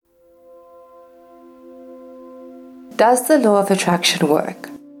Does the law of attraction work?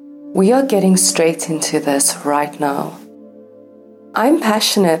 We are getting straight into this right now. I'm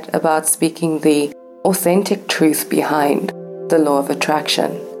passionate about speaking the authentic truth behind the law of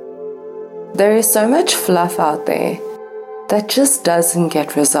attraction. There is so much fluff out there that just doesn't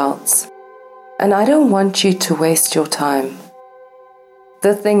get results, and I don't want you to waste your time.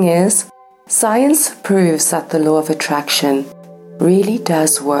 The thing is, science proves that the law of attraction really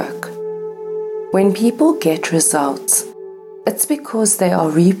does work. When people get results, it's because they are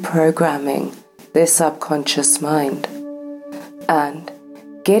reprogramming their subconscious mind. And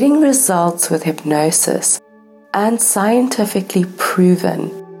getting results with hypnosis and scientifically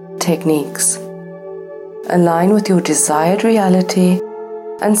proven techniques. Align with your desired reality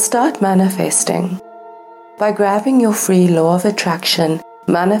and start manifesting by grabbing your free Law of Attraction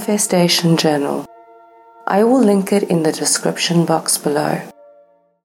Manifestation Journal. I will link it in the description box below.